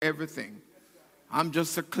everything. I'm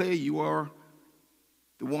just a clay. You are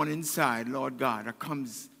the one inside, Lord God, that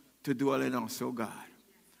comes to dwell in us, oh God.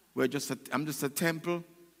 I'm just a temple.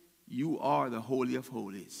 You are the Holy of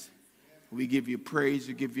Holies. We give you praise.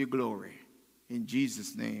 We give you glory. In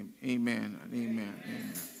Jesus' name, amen and amen.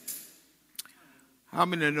 Amen. How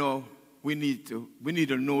many know we need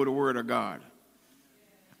to know the Word of God?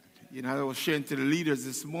 You know, I was sharing to the leaders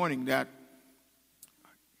this morning that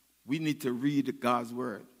we need to read God's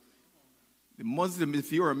Word. The Muslim,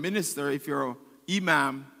 if you're a minister, if you're an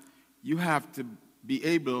imam, you have to be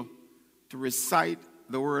able to recite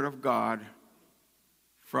the Word of God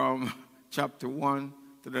from chapter 1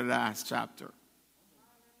 to the last chapter.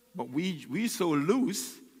 But we so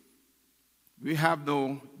loose, we have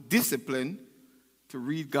no discipline to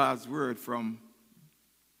read God's Word from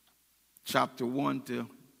chapter 1 to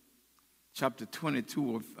chapter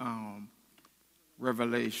 22 of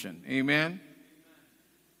Revelation. Amen?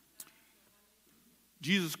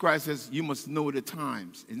 Jesus Christ says, you must know the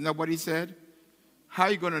times. Isn't that what he said? How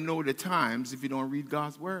are you going to know the times if you don't read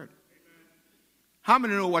God's Word? How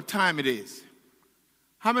many know what time it is?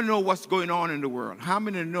 How many know what's going on in the world? How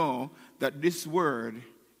many know that this Word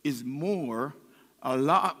is a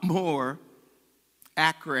lot more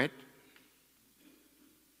accurate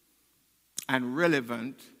and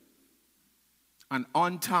relevant and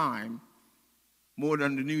on time more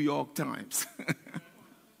than the New York Times?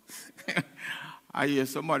 I hear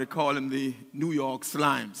somebody call him the New York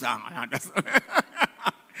Slimes.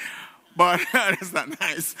 But that's not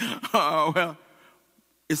nice. Well,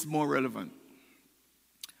 it's more relevant.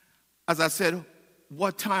 As I said,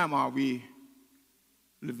 what time are we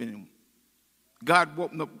living in? God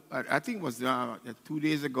woke me up, I think it was 2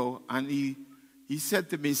 days ago, and he said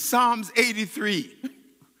to me, Psalms 83.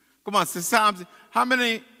 Come on, say Psalms. How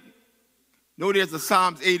many know there's a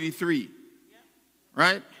Psalms 83?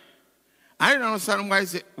 Right? I didn't understand why he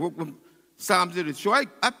said Psalms 83. So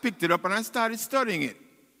I picked it up and I started studying it.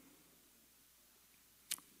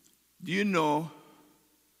 Do you know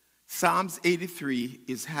Psalms 83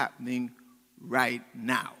 is happening right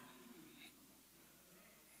now?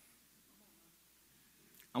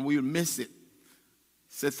 And we'll miss it.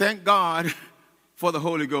 So thank God for the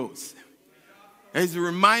Holy Ghost. He's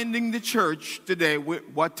reminding the church today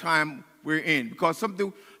what time we're in. Because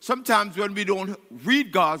sometimes when we don't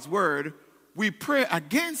read God's Word, we pray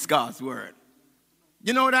against God's Word.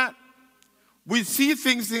 You know that? We see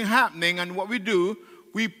things happening, and what we do,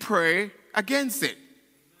 we pray against it.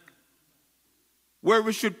 Where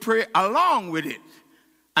we should pray along with it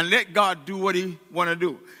and let God do what he want to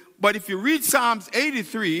do. But if you read Psalms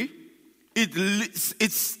 83,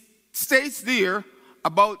 it states there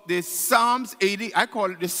about the Psalms 80, I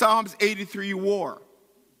call it the Psalms 83 war.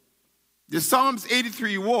 The Psalms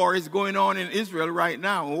 83 war is going on in Israel right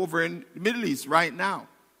now, over in the Middle East right now.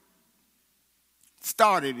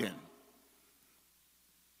 Started in.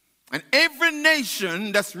 And every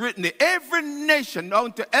nation that's written there, every nation,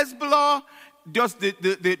 down to Hezbollah, just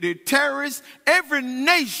the terrorists, every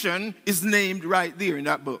nation is named right there in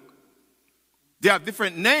that book. They have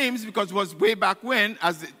different names because it was way back when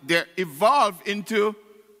as they evolved into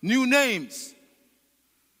new names.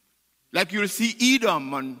 Like you'll see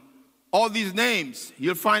Edom and all these names.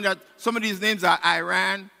 You'll find that some of these names are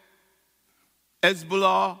Iran,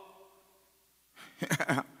 Hezbollah,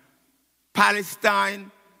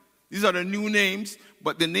 Palestine. These are the new names,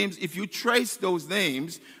 but the names, if you trace those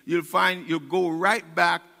names, you'll find you'll go right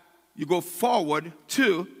back, you go forward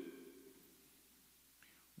to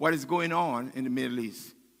what is going on in the Middle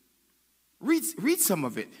East. Read some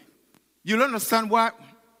of it. You'll understand what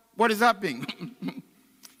is happening.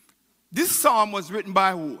 This psalm was written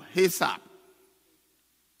by who? Asaph.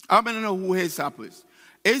 I'm going to know who Asaph is.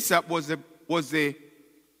 Asaph was the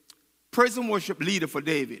praise and worship leader for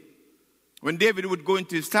David. When David would go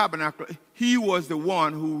into his tabernacle, he was the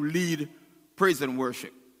one who lead praise and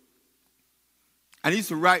worship. And he used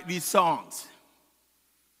to write these songs.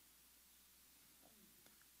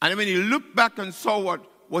 And when he looked back and saw what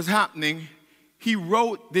was happening, he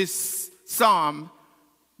wrote this psalm.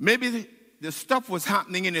 Maybe the stuff was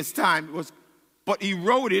happening in his time, but he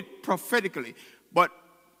wrote it prophetically. But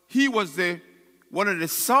he was one of the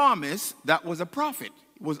psalmists that was a prophet.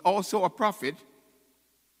 He was also a prophet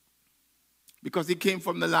because he came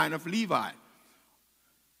from the line of Levi.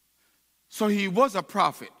 So he was a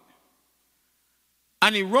prophet.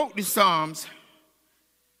 And he wrote the Psalms.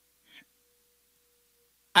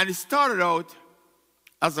 And it started out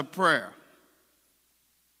as a prayer.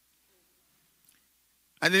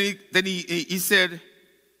 And then he said,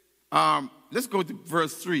 let's go to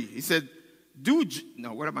verse 3. He said,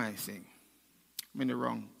 what am I saying? I'm in the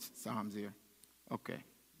wrong Psalms here. Okay.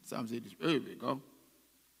 Psalms 80. There we go.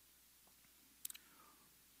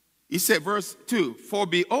 He said, verse 2, for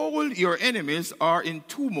behold, your enemies are in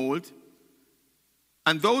tumult,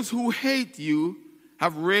 and those who hate you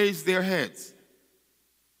have raised their heads.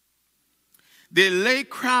 They lay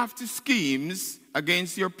crafty schemes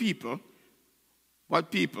against your people. What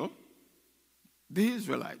people? The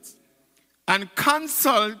Israelites. And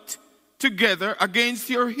consult together against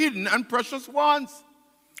your hidden and precious ones.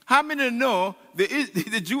 How many know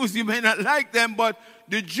the Jews, you may not like them, but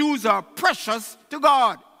the Jews are precious to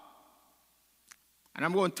God? And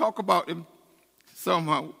I'm going to talk about them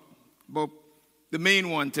somehow, but the main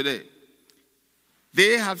one today.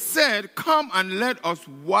 They have said, come and let us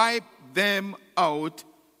wipe them out.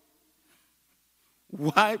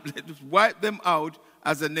 Let us wipe them out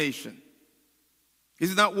as a nation.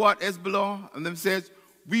 Isn't that what Hezbollah and them says?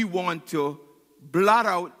 We want to blot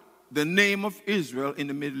out the name of Israel in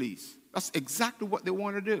the Middle East. That's exactly what they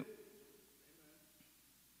want to do.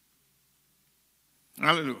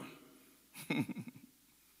 Hallelujah.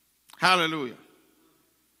 Hallelujah.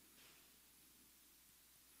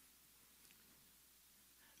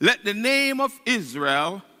 Let the name of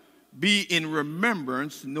Israel be in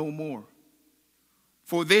remembrance no more.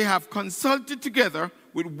 For they have consulted together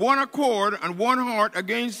with one accord and one heart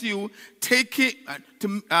against you,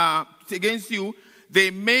 against you, they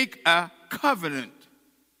make a covenant.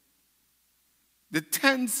 The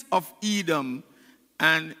tents of Edom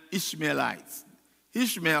and Ishmaelites.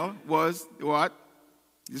 Ishmael was what?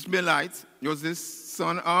 Ishmaelites was this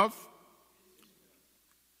son of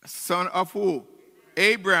who?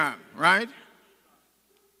 Abraham, right?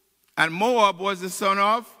 And Moab was the son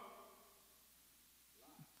of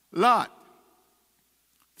Lot.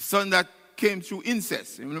 The son that came through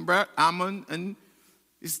incest. Remember Ammon and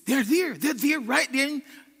they're there right there.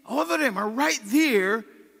 All of them are right there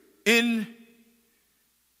in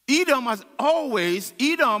Edom. As always,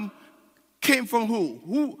 Edom came from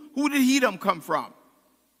who? Who did Edom come from?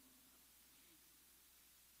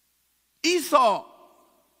 Esau.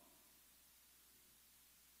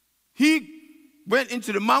 He went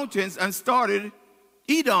into the mountains and started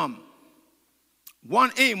Edom.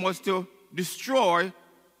 One aim was to destroy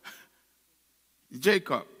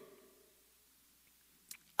Jacob.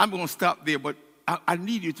 I'm going to stop there, but I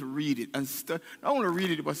need you to read it. And not only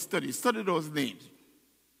read it, but study. Study those names.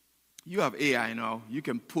 You have AI now. You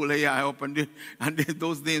can pull AI up and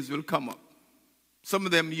those names will come up. Some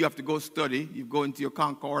of them you have to go study. You go into your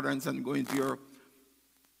concordance and go into your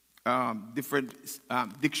different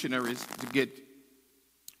dictionaries to get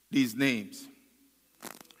these names.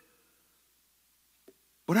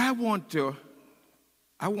 But I want to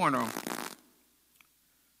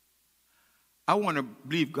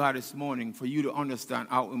believe God this morning for you to understand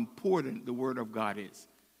how important the Word of God is.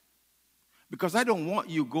 Because I don't want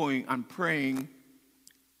you going and praying.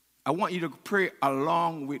 I want you to pray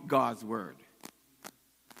along with God's Word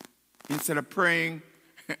instead of praying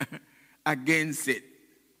against it.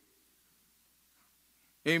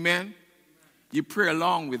 Amen? You pray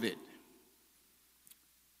along with it.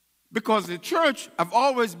 Because the church we have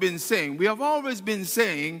always been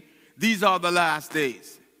saying, these are the last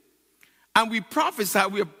days. And we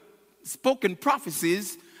have spoken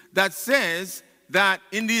prophecies that says that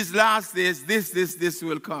in these last days, this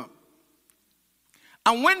will come.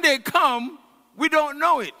 And when they come, we don't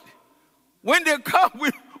know it. When they come,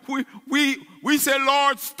 we say,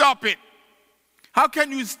 Lord, stop it. How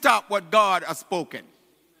can you stop what God has spoken?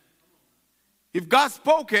 If God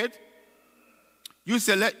spoke it, you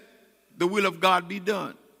say, let the will of God be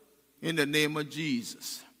done in the name of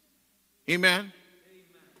Jesus. Amen?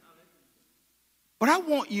 But I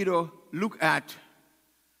want you to look at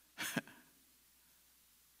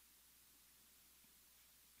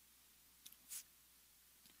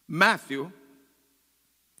Matthew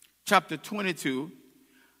chapter 22.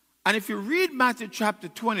 And if you read Matthew chapter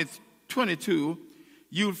 22,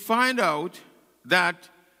 you'll find out that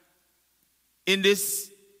in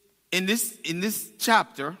this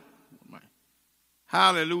chapter,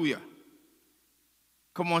 hallelujah.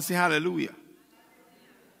 Come on, say hallelujah.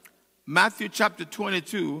 Matthew chapter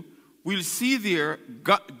 22, we'll see there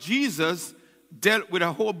Jesus dealt with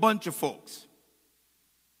a whole bunch of folks.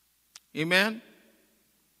 Amen?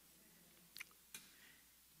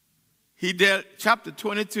 He dealt, chapter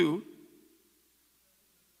 22,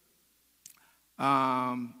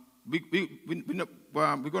 we're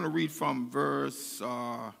going to read from verse,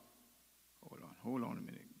 hold on a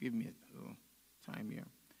minute. Give me a little time here.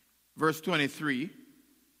 Verse 23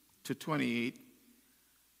 to 28.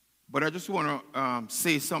 But I just want to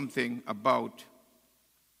say something about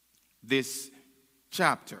this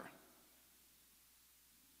chapter.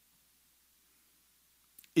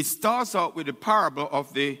 It starts out with the parable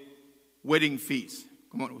of the wedding feast.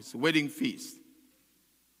 Come on, it was the wedding feast.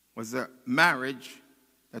 It was a marriage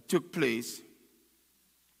that took place.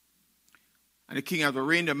 And the king had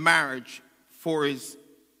arranged a marriage for his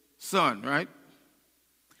son, right?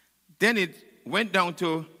 Then it went down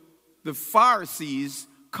to the Pharisees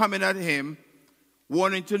coming at him,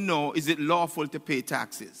 wanting to know, is it lawful to pay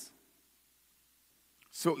taxes?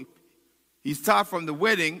 So he starts from the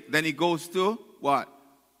wedding, then he goes to what?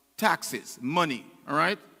 Taxes, money, all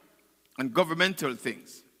right? And governmental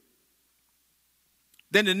things.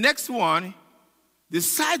 Then the next one, the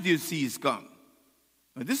Sadducees come.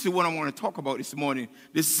 Now, this is what I want to talk about this morning.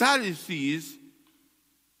 The Sadducees,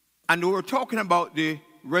 and we're talking about the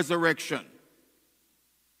resurrection.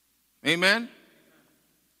 Amen?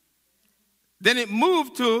 Then it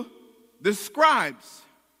moved to the scribes,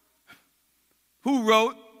 who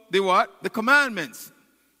wrote the what? The commandments.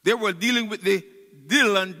 They were dealing with the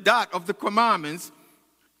dill and dot of the commandments,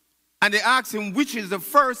 and they asked him, which is the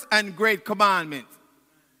first and great commandment?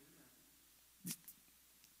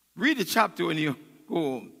 Read the chapter when you go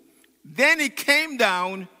home. Then he came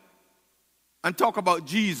down and talked about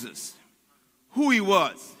Jesus, who he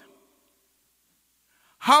was.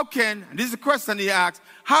 How can, this is a question he asked,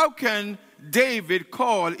 how can David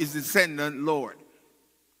call his descendant Lord?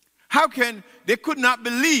 How can, they could not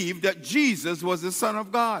believe that Jesus was the Son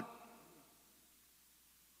of God.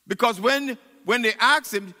 Because when they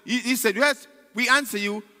asked him, he said, yes, we answer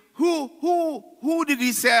you. Who did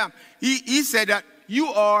he say? He said that you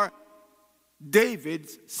are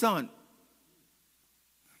David's son.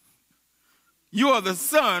 You are the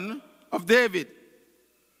son of David.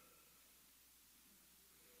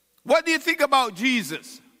 What do you think about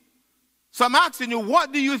Jesus? So I'm asking you,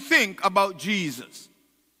 what do you think about Jesus?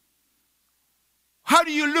 How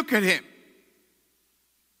do you look at him?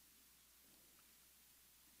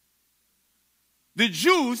 The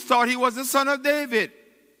Jews thought he was the son of David.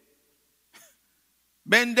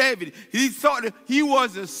 Ben David. He thought he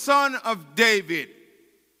was the son of David.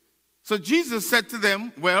 So Jesus said to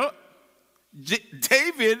them, well,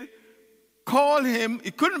 David called him,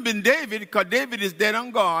 it couldn't have been David because David is dead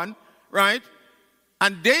and gone, right?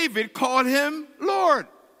 And David called him Lord.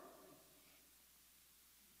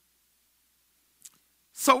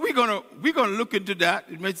 So we're gonna look into that.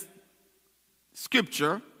 It makes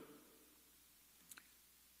scripture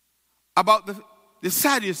about the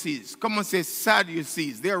Sadducees. Come on, say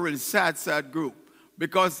Sadducees. They're a really sad group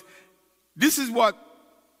because this is what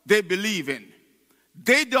they believe in.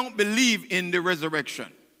 They don't believe in the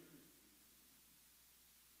resurrection.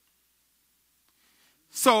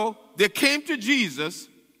 So they came to Jesus.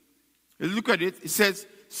 Look at it. It says,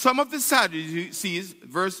 some of the Sadducees,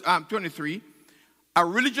 verse 23, a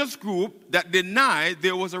religious group that denied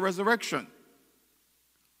there was a resurrection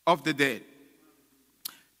of the dead,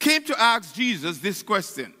 came to ask Jesus this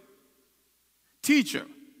question. Teacher,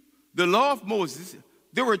 the law of Moses,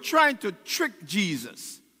 they were trying to trick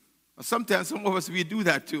Jesus. Sometimes some of us, we do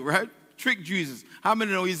that too, right? Trick Jesus. How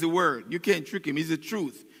many know he's the word? You can't trick him. He's the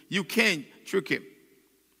truth. You can't trick him.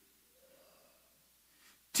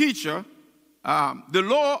 Teacher, the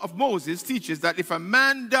law of Moses teaches that if a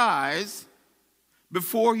man dies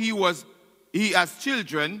before he has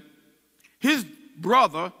children, his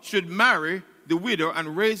brother should marry the widow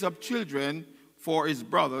and raise up children for his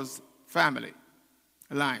brother's family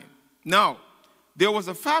line. Now, there was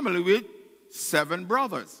a family with 7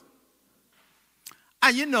 brothers.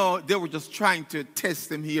 And you know, they were just trying to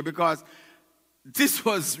test him here because this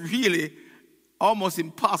was really almost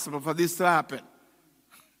impossible for this to happen.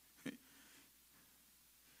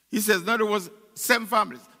 He says, now there was 7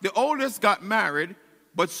 families. The oldest got married,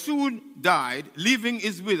 but soon died, leaving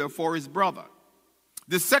his widow for his brother.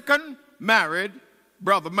 The second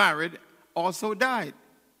brother married, also died.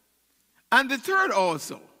 And the third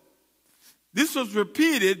also. This was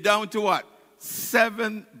repeated down to what?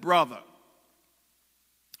 7 brothers.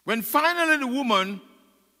 When finally the woman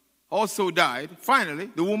also died,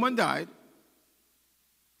 the woman died.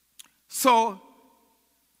 So,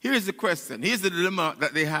 here's the question. Here's the dilemma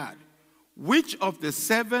that they had. Which of the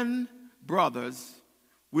 7 brothers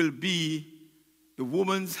will be the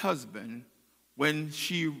woman's husband when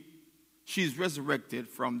she's resurrected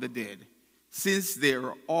from the dead, since they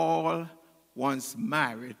were all once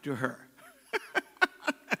married to her?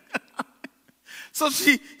 So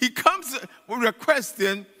he comes with a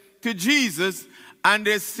question to Jesus, and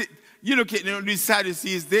these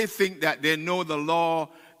Sadducees, they think that they know the law,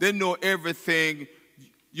 they know everything.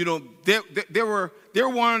 You know, they're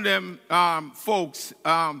one of them folks.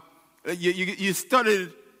 You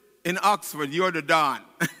studied in Oxford, you're the Don.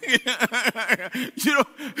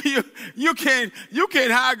 you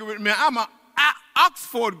can't argue with me. I'm an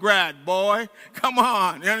Oxford grad, boy. Come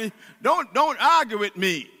on. Don't argue with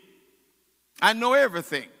me. I know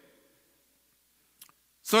everything.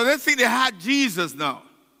 So they think they had Jesus now.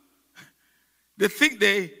 They think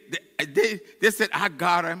they said, I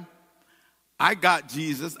got him. I got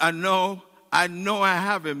Jesus. I know I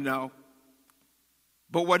have him now.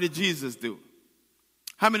 But what did Jesus do?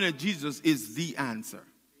 How many of Jesus is the answer?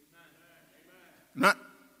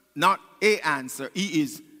 Not a answer. He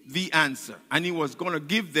is the answer. And he was going to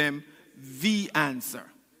give them the answer.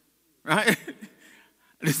 Right?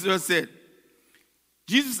 This is what it said.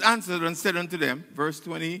 Jesus answered and said unto them, verse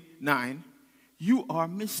 29, you are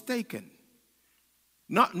mistaken,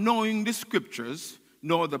 not knowing the scriptures,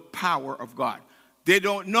 nor the power of God. They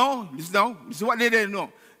don't know. This is what they didn't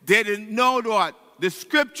know. They didn't know what? The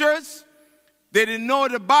scriptures. They didn't know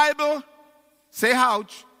the Bible. Say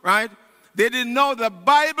ouch, right? They didn't know the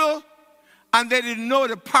Bible, and they didn't know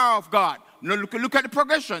the power of God. Now look at the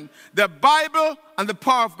progression. The Bible and the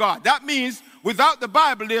power of God. That means without the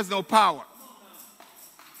Bible, there's no power.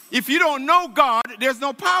 If you don't know God, there's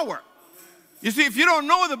no power. You see, if you don't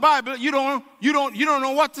know the Bible, you don't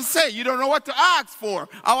know what to say. You don't know what to ask for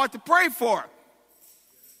or what to pray for.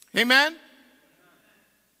 Amen?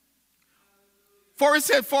 For it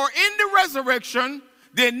said, for in the resurrection,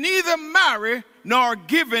 they neither marry nor are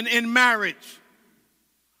given in marriage,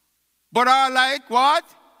 but are like what?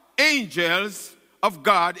 Angels of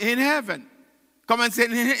God in heaven. Come on, say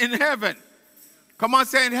in heaven. Come on,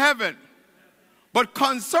 say in heaven. But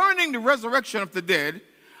concerning the resurrection of the dead,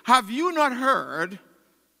 have you not heard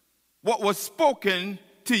what was spoken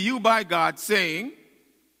to you by God, saying,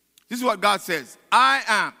 this is what God says, I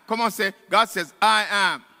am. Come on, say, God says, I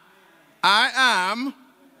am. I am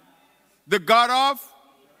the God of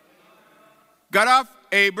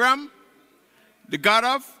Abraham, the God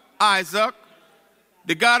of Isaac,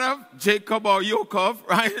 the God of Jacob or Yaakov,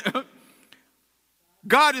 right?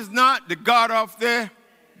 God is not the God of the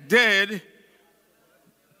dead,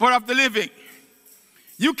 but of the living.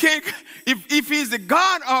 You can't, if he's the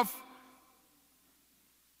God of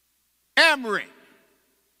Emory,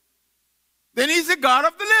 then he's the God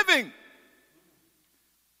of the living.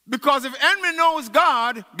 Because if Emory knows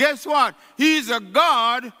God, guess what? He's a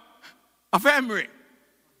God of Emory.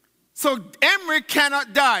 So Emory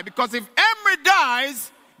cannot die. Because if Emory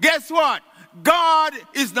dies, guess what? God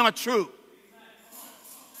is not true.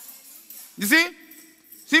 You see?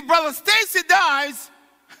 See, Brother Stacy dies,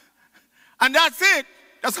 and that's it.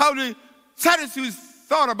 That's how the Sadducees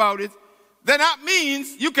thought about it. Then that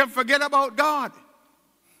means you can forget about God.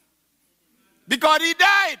 Because he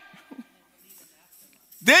died.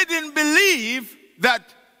 They didn't believe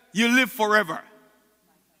that you live forever.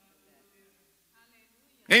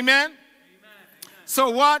 Amen?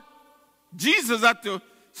 So what? Jesus had to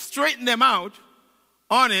straighten them out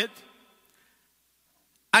on it.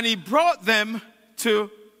 And he brought them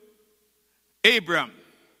to Abraham.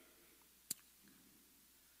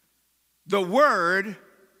 The Word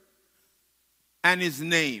and his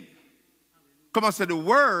name. Come on, say the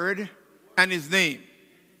Word and his name.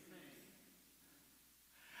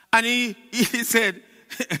 And he said,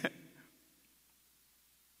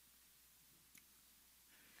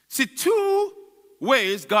 see, two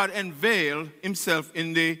ways God unveiled himself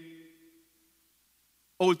in the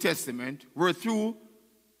Old Testament were through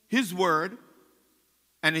his word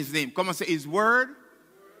and his name. Come on, say his word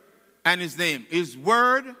and his name. His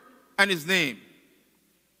word and his name.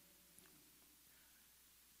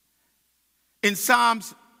 In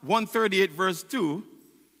Psalms 138 verse 2,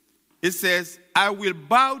 it says, I will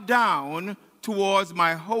bow down towards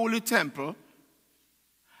my holy temple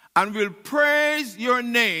and will praise your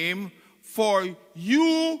name for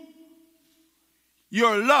you,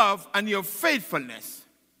 your love and your faithfulness.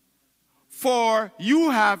 For you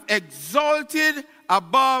have exalted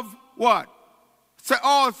above what? Say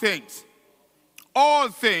all things. All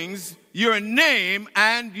things, your name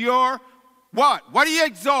and your what? What he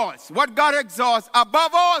exalts. What God exalts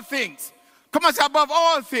above all things. Come on, say above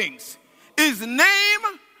all things. His name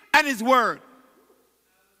and his word.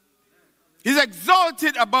 He's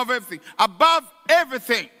exalted above everything. Above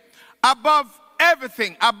everything. Above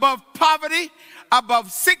everything. Above poverty.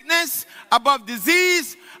 Above sickness. Above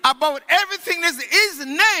disease. Above everything. His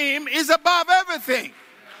name is above everything.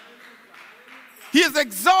 He is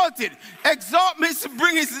exalted. Exalt means to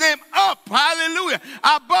bring his name up. Hallelujah.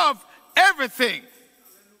 Above everything.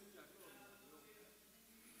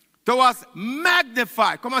 To us,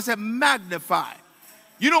 magnify. Come on, say magnify.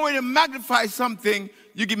 You know, when you magnify something,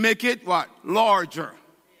 you can make it what? Larger.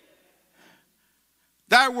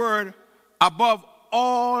 Thy word above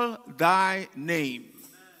all thy name.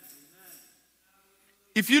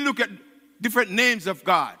 If you look at different names of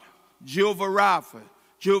God, Jehovah Rapha,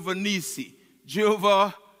 Jehovah Nisi,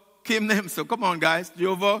 Jehovah Kimnem, come on guys,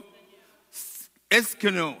 Jehovah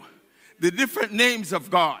Eskino, the different names of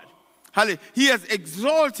God. He has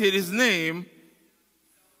exalted his name,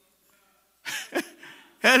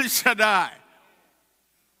 El Shaddai.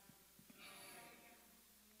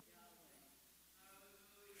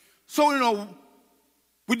 So,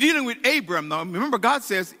 we're dealing with Abram now. Remember, God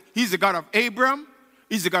says he's the God of Abram,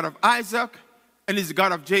 he's the God of Isaac, and he's the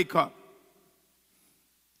God of Jacob.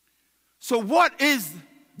 So what is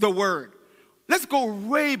the word? Let's go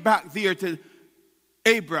way back there to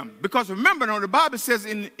Abram. Because remember now, the Bible says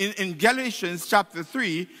in Galatians chapter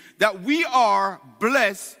 3 that we are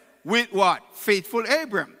blessed with what? Faithful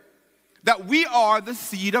Abram. That we are the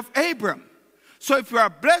seed of Abram. So if we are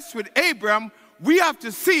blessed with Abram, we have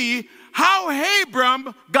to see how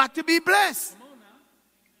Abram got to be blessed.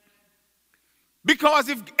 Because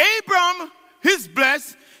if Abram is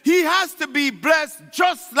blessed, he has to be blessed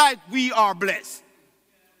just like we are blessed.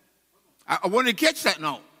 I want to catch that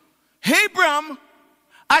now. Abram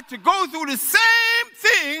had to go through the same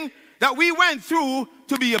thing that we went through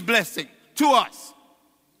to be a blessing to us.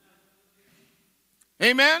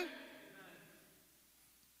 Amen?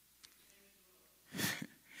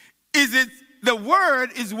 Is it the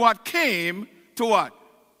word is what came to what?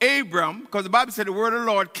 Abram, because the Bible said the word of the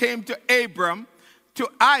Lord came to Abram, to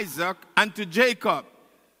Isaac, and to Jacob.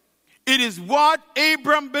 It is what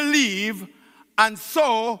Abram believed and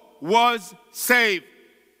so was saved.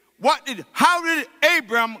 How did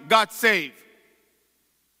Abram got saved?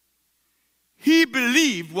 He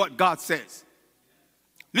believed what God says.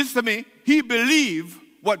 Listen to me. He believed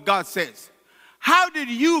what God says. How did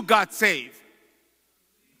you got saved?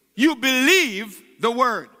 You believe the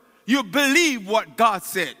word. You believe what God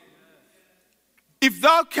said. If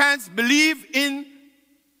thou canst believe in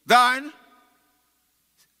thine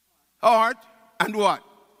heart and what?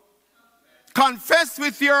 Confess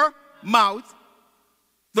with your mouth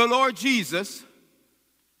the Lord Jesus,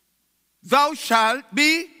 thou shalt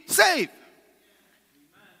be saved.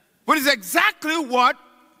 But it's exactly what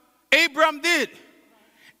Abram did.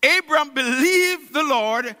 Abram believed the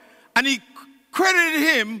Lord and he credited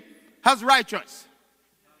him as righteous.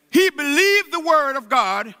 He believed the word of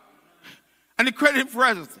God and he credited him for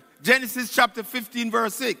righteousness. Genesis chapter 15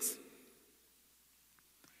 verse 6.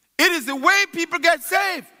 It is the way people get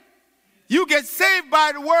saved. You get saved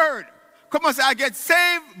by the word. Come on, say, I get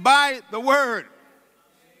saved by the word.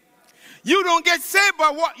 You don't get saved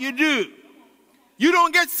by what you do. You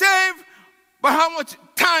don't get saved by how much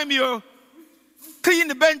time you clean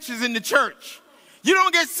the benches in the church. You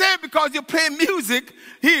don't get saved because you play music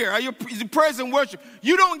here, or you praise and worship.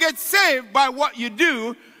 You don't get saved by what you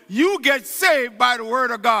do. You get saved by the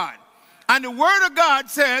word of God. And the word of God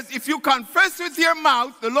says, if you confess with your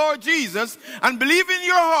mouth the Lord Jesus and believe in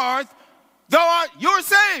your heart, you're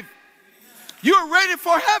saved. You're ready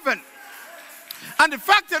for heaven. And the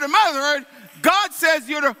fact of the matter, God says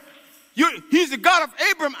he's the God of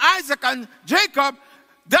Abraham, Isaac, and Jacob.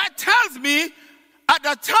 That tells me at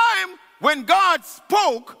the time when God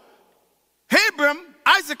spoke, Abraham,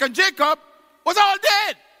 Isaac, and Jacob was all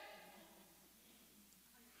dead.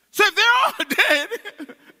 So if they're all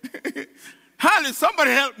dead, hallelujah,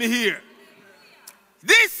 somebody help me here.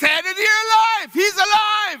 They said that they're alive. He's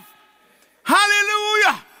alive.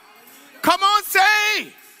 Hallelujah. Come on,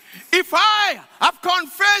 say, if I have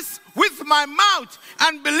confessed with my mouth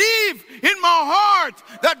and believe in my heart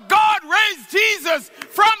that God raised Jesus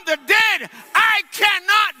from the dead, I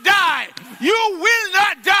cannot die. You will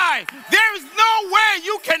not die. There is no way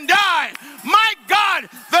you can die. My God,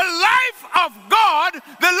 the life of God,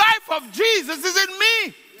 the life of Jesus is in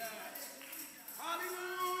me.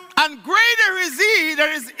 And greater is he that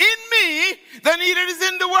is in me than he that is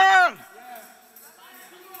in the world.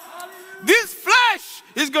 This flesh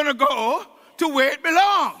is going to go to where it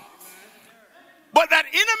belongs. But that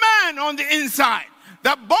inner man on the inside,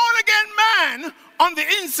 that born again man on the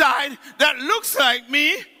inside that looks like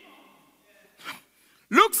me,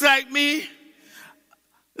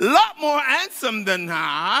 a lot more handsome than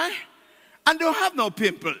I, and don't have no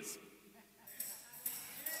pimples.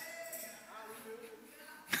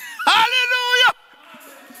 Hallelujah!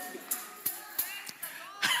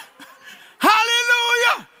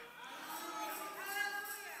 Hallelujah!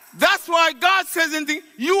 That's why God says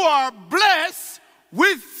you are blessed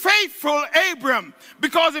with faithful Abram.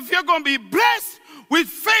 Because if you're going to be blessed with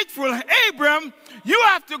faithful Abram, you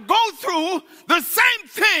have to go through the same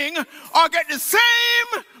thing or get the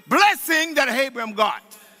same blessing that Abram got.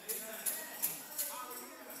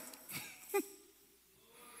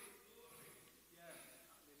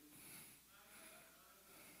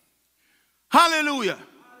 Hallelujah.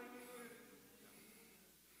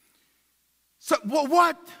 So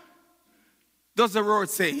what does the word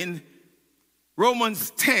say in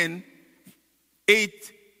Romans 10,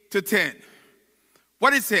 8 to 10?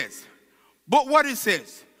 What it says? But what it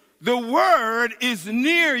says, the word is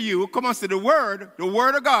near you. Come on, say the word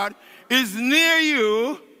of God is near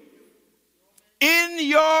you, in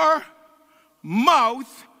your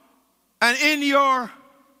mouth and in your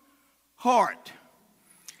heart.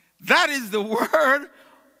 That is the word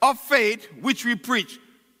of faith which we preach.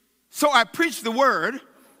 So I preach the word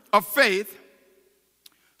of faith.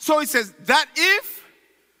 So it says that if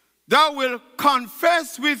thou wilt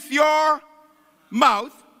confess with your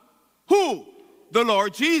mouth, who? The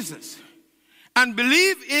Lord Jesus, and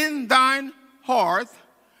believe in thine heart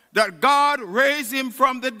that God raised him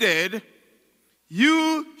from the dead,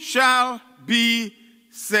 you shall be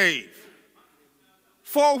saved.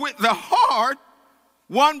 For with the heart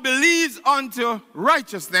one believes unto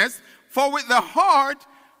righteousness, for with the heart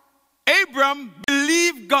Abram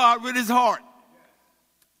believed God with his heart,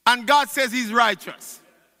 and God says he's righteous.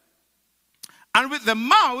 And with the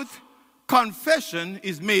mouth confession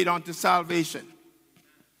is made unto salvation.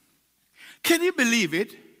 Can you believe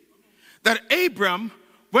it? That Abram,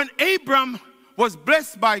 when Abram was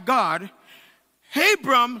blessed by God,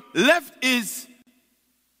 Abram left his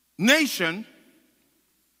nation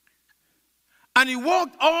and he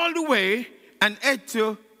walked all the way and head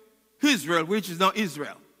to Israel, which is not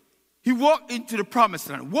Israel. He walked into the promised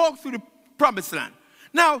land, walked through the promised land.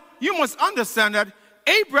 Now, you must understand that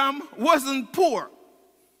Abram wasn't poor.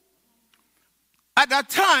 At that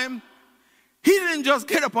time, he didn't just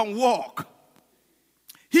get up and walk.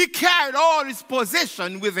 He carried all his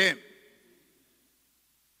possession with him.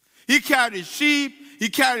 He carried his sheep. He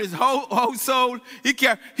carried his household. He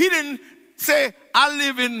didn't say, I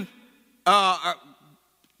live in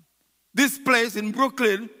this place in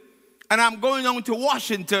Brooklyn, and I'm going on to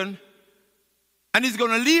Washington, and he's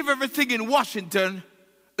going to leave everything in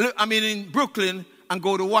Brooklyn, and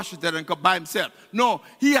go to Washington and come by himself. No,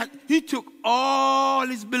 he took all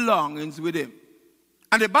his belongings with him.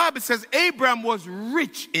 And the Bible says Abraham was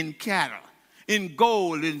rich in cattle, in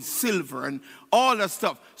gold, in silver, and all that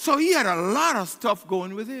stuff. So he had a lot of stuff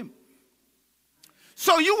going with him.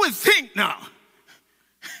 So you would think now,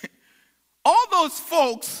 all those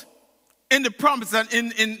folks in the promised land,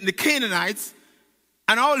 in the Canaanites,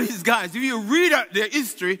 and all these guys, if you read out their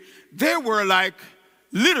history, they were like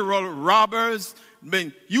literal robbers. I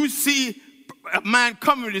mean, you see a man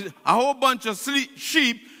coming with a whole bunch of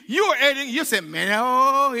sheep. You're heading, you say, man,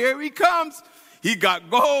 oh, here he comes. He got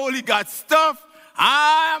gold, he got stuff.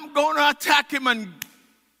 I'm going to attack him and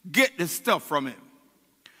get the stuff from him.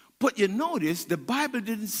 But you notice the Bible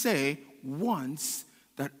didn't say once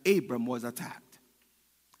that Abram was attacked.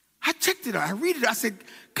 I checked it out. I read it. I said,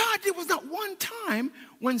 God, there was not one time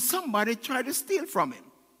when somebody tried to steal from him.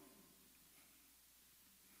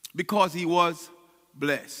 Because he was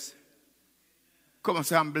blessed. Come on,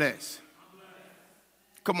 say, I'm blessed.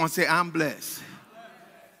 Come on, say, I'm blessed.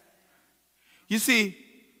 You see,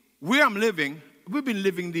 where I'm living, we've been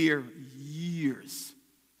living there years.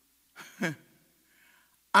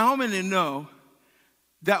 How many know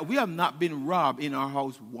that we have not been robbed in our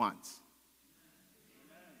house once?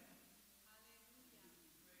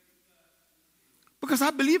 Because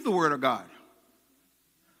I believe the word of God.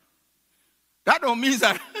 That don't mean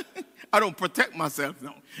that I don't protect myself,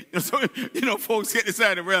 no. So, folks get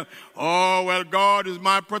decided, well, God is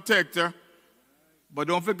my protector. But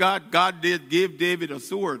don't forget, God did give David a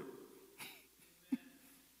sword.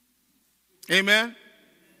 Amen?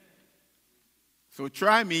 So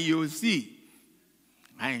try me, you'll see.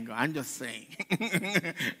 I'm just saying.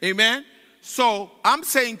 Amen? So I'm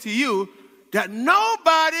saying to you that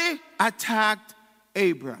nobody attacked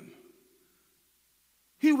Abram.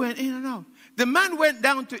 He went in and out. The man went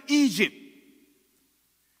down to Egypt,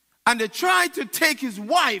 and they tried to take his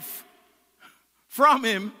wife from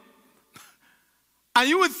him. And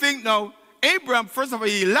you would think, no, Abram, first of all,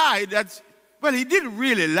 he lied. He didn't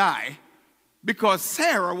really lie, because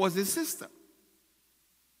Sarah was his sister.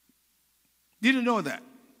 Didn't know that.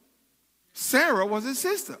 Sarah was his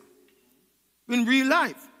sister in real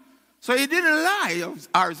life. So he didn't lie,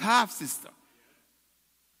 or his half-sister.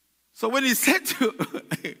 So when he said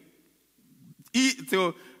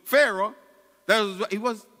to Pharaoh, he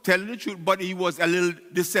was telling the truth, but he was a little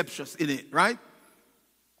deceptious in it, right?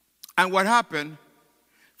 And what happened?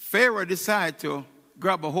 Pharaoh decided to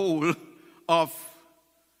grab a hold of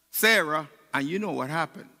Sarah, and you know what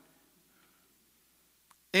happened.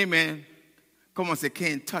 Amen. Come on, say,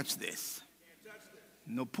 can't touch this.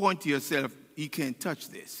 No, point to yourself, you can't touch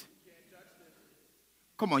this.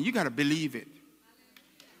 Come on, you got to believe it.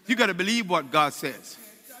 You got to believe what God says.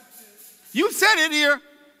 You said it here.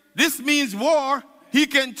 This means war. He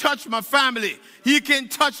can touch my family. He can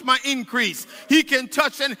touch my increase. He can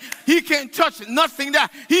touch, and he can't touch nothing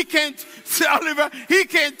that he can't, Oliver, he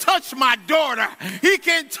can't touch my daughter. He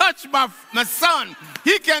can't touch my son.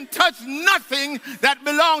 He can touch nothing that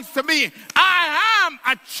belongs to me. I am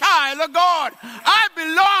a child of God. I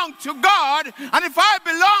belong to God. And if I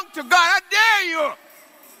belong to God, I dare you.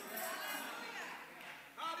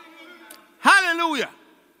 Hallelujah.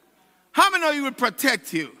 How many of you will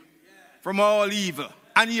protect you from all evil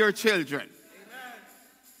and your children?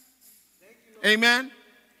 Amen. Amen.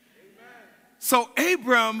 So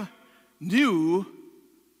Abram knew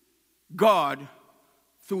God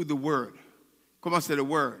through the word. Come on, say the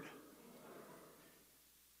word.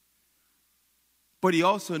 But he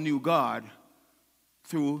also knew God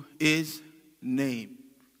through his name.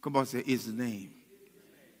 Come on, say his name.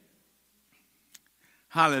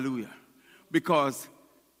 Hallelujah. Because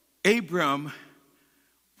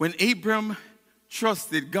when Abram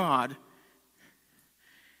trusted God,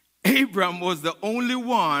 Abram was the only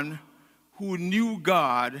one who knew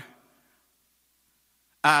God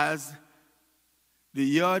as the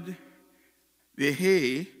Yod, the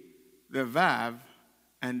He, the Vav,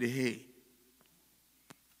 and the He.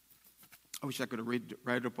 I wish I could have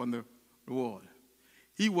write it up on the wall.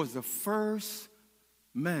 He was the first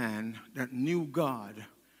man that knew God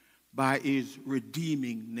by his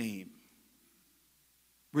redeeming name,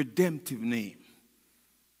 redemptive name,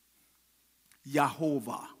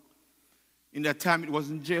 Yahovah. In that time, it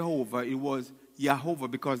wasn't Jehovah, it was Yahovah,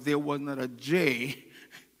 because there was not a J.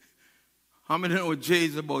 How many know J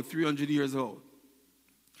is about 300 years old?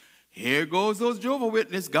 Here goes those Jehovah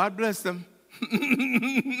Witnesses. God bless them.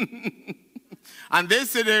 And they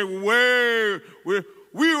said we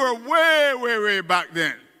were way back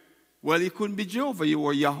then. Well, you couldn't be Jehovah, you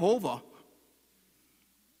were Yahovah.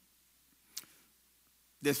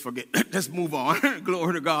 Let's forget. Let's move on.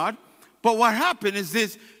 Glory to God. But what happened is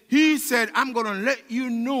this. He said, I'm going to let you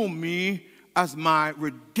know me as my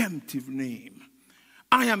redemptive name.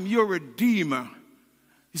 I am your redeemer.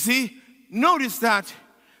 You see, notice that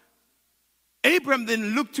Abraham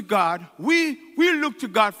didn't look to God. We look to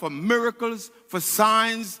God for miracles, for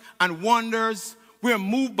signs and wonders. We're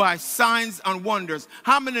moved by signs and wonders.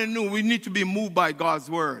 How many knew we need to be moved by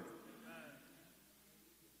God's word?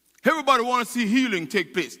 Everybody wants to see healing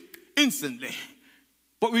take place instantly.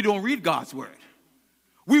 But we don't read God's word.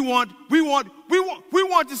 We want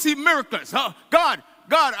to see miracles. God,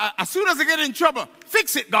 as soon as I get in trouble,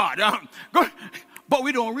 fix it, God. But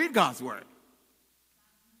we don't read God's word.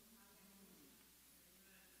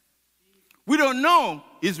 We don't know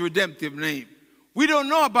his redemptive name. We don't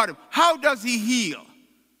know about him. How does he heal?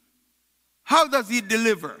 How does he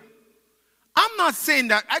deliver? I'm not saying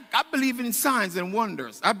that. I believe in signs and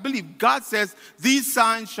wonders. I believe God says these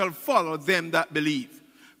signs shall follow them that believe.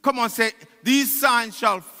 Come on, say, these signs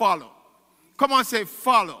shall follow. Come on, say,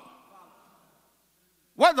 follow.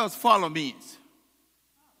 What does follow means?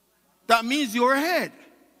 That means you're ahead.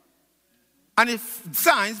 And if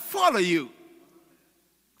signs follow you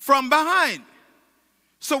from behind.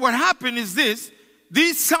 So what happened is this.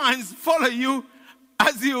 These signs follow you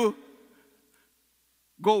as you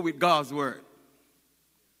go with God's word.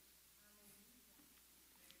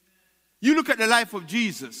 You look at the life of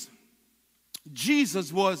Jesus.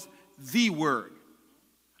 Jesus was the word.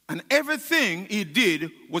 And everything he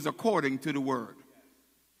did was according to the word.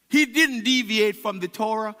 He didn't deviate from the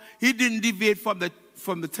Torah. He didn't deviate from the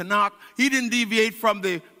Tanakh. He didn't deviate from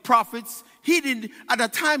the prophets. At the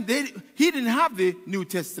time, he didn't have the New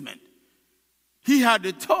Testament. He had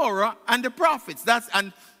the Torah and the prophets.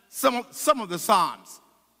 And some of the Psalms.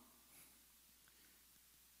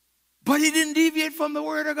 But he didn't deviate from the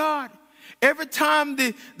word of God. Every time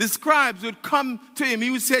the scribes would come to him, he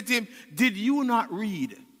would say to him, did you not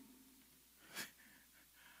read?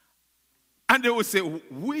 And they would say,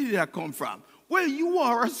 where did that come from? Well, you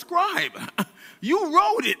are a scribe. You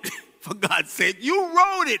wrote it, for God's sake. You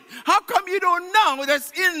wrote it. How come you don't know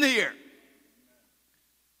that's in there?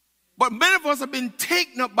 But many of us have been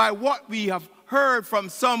taken up by what we have heard from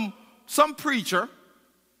some preacher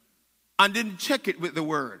and didn't check it with the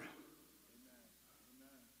word.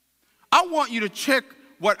 I want you to check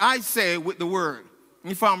what I say with the word.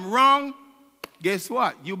 If I'm wrong, guess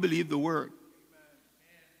what? You believe the word.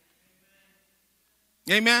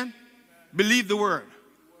 Amen? Believe the word.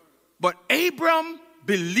 But Abram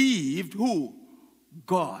believed who?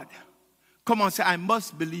 God. Come on, say, I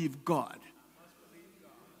must believe God.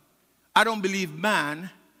 I don't believe man,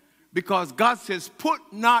 because God says, put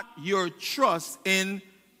not your trust in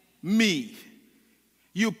me.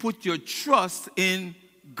 You put your trust in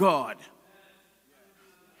God.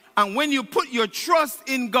 And when you put your trust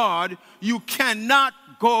in God, you cannot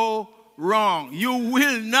go wrong. You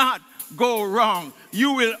will not go wrong.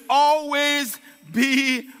 You will always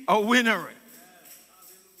be a winner.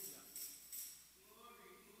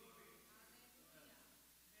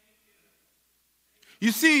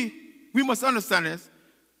 You see, we must understand this,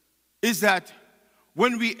 is that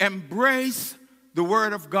when we embrace the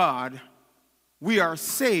word of God, we are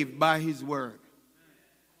saved by his word.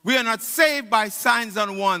 We are not saved by signs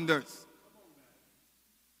and wonders.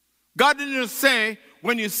 God didn't say,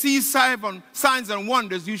 when you see signs and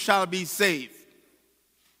wonders, you shall be saved.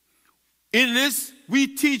 In this, we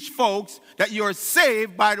teach folks that you're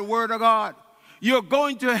saved by the word of God. You're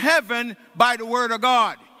going to heaven by the word of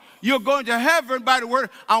God. You're going to heaven by the word.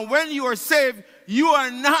 And when you are saved, you are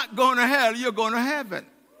not going to hell. You're going to heaven.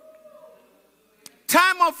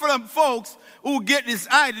 Time out for them folks who get this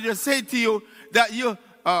idea to say to you that you,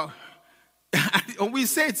 we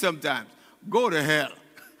say it sometimes, go to hell.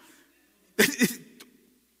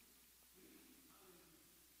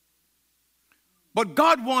 But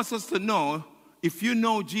God wants us to know, if you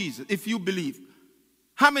know Jesus, if you believe.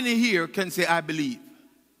 How many here can say, I believe?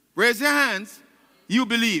 Raise your hands. You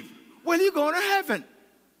believe. Well, you're going to heaven.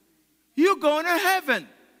 You're going to heaven.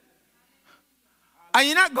 And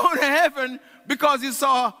you're not going to heaven because you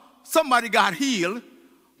saw somebody got healed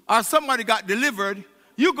or somebody got delivered.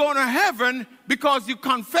 You're going to heaven because you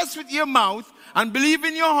confess with your mouth and believe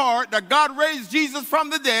in your heart that God raised Jesus from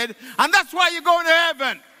the dead, and that's why you're going to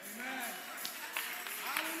heaven.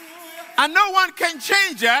 And no one can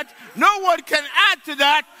change that. No one can add to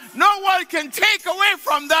that. No one can take away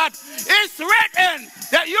from that. It's written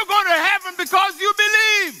that you're going to heaven because you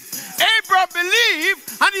believe. Abraham believed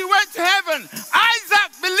and he went to heaven.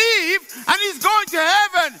 Isaac believed and he's going to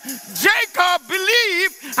heaven. Jacob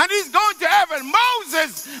believed and he's going to heaven.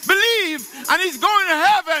 Moses believed and he's going to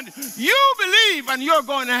heaven. You believe and you're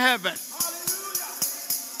going to heaven.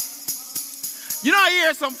 You know, I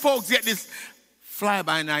hear some folks get this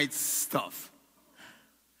fly-by-night stuff.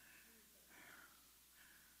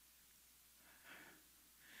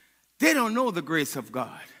 They don't know the grace of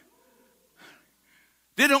God.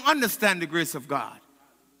 They don't understand the grace of God.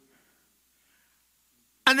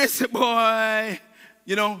 And they say, boy,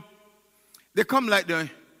 you know, they come like I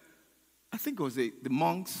think it was the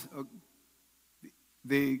monks,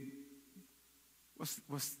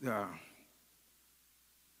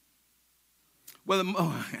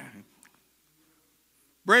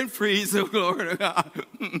 brain freeze, oh, glory to God.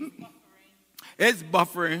 It's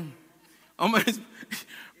buffering.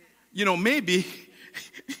 You know, maybe,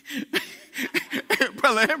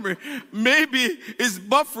 Brother Henry, maybe it's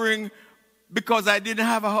buffering because I didn't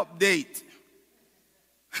have an update.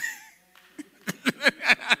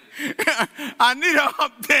 I need an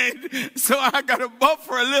update, so I got to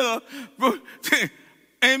buffer a little.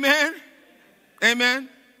 Amen? Amen?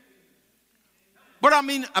 But I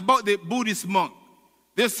mean about the Buddhist monk.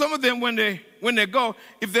 There's some of them when they go,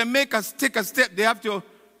 if they make us take a step, they have to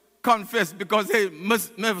confess because they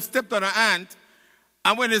must have stepped on an ant.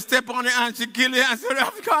 And when they step on the ant, she kill the ant, so they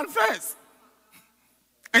have to confess.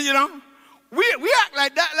 And you know, we act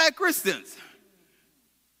like that like Christians.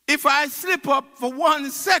 If I slip up for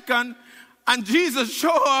 1 second and Jesus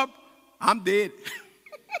show up, I'm dead.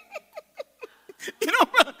 You know,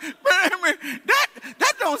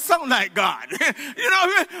 that don't sound like God. You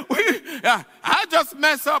know, I just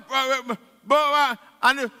mess up,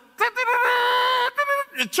 and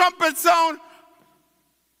the trumpet sound,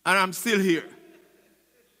 and I'm still here.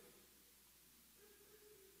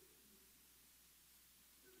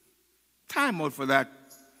 Time out for that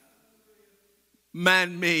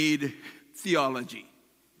man-made theology.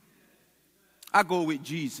 I go with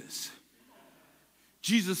Jesus.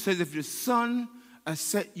 Jesus says, if the Son has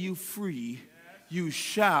set you free, you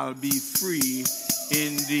shall be free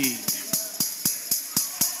indeed.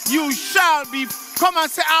 You shall be. Come and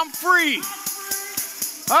say, I'm free.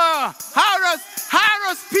 How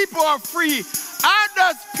does people are free? How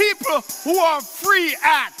does people who are free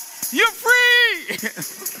act? You're free.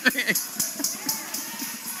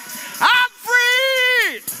 I'm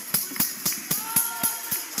free.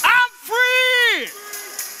 I'm free.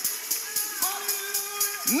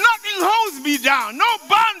 Nothing holds me down. No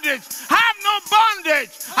bondage. I have no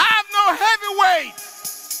bondage. I have no heavy weight.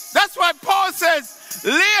 That's why Paul says,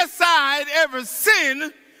 lay aside every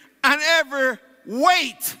sin and every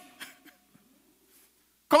weight.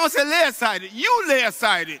 Come on, say lay aside it. You lay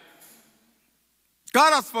aside it.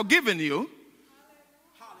 God has forgiven you,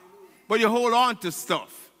 but you hold on to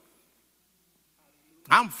stuff.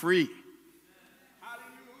 I'm free.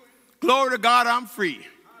 Glory to God, I'm free.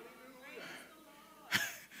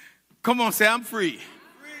 Come on, say I'm free.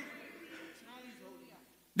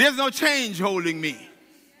 There's no change holding me.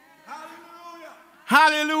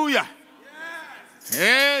 Hallelujah.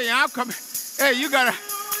 Hey, I'm coming. Hey, you got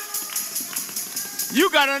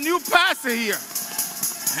a new pastor here.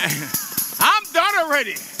 I'm done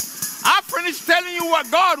already. I finished telling you what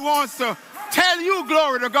God wants to tell you.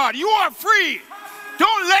 Glory to God. You are free.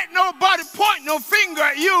 Don't let nobody point no finger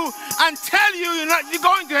at you and tell you you're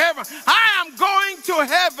going to heaven. I am going to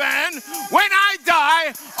heaven when I die,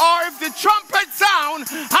 or if the trumpet sound,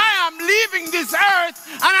 I am leaving this earth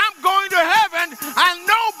and I'm going to heaven, and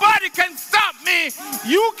nobody can stop me.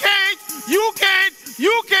 You can't, you can't,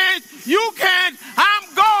 you can't, you can't.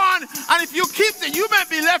 I'm gone. And if you keep it, you may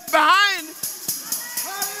be left behind.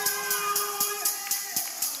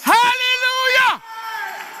 Hallelujah.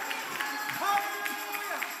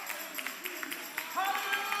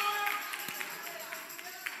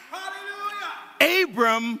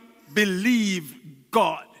 Abram believed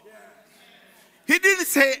God. He didn't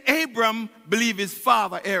say Abram believed his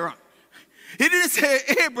father Aaron. He didn't say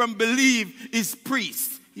Abram believed his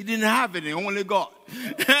priest. He didn't have any, only God.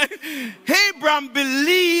 Abram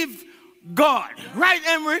believed God. Right,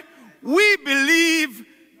 Emery? We believe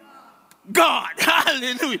God.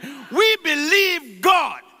 Hallelujah. We believe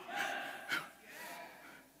God.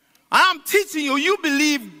 I'm teaching you, you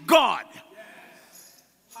believe God.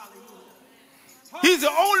 He's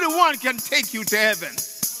the only one can take you to heaven.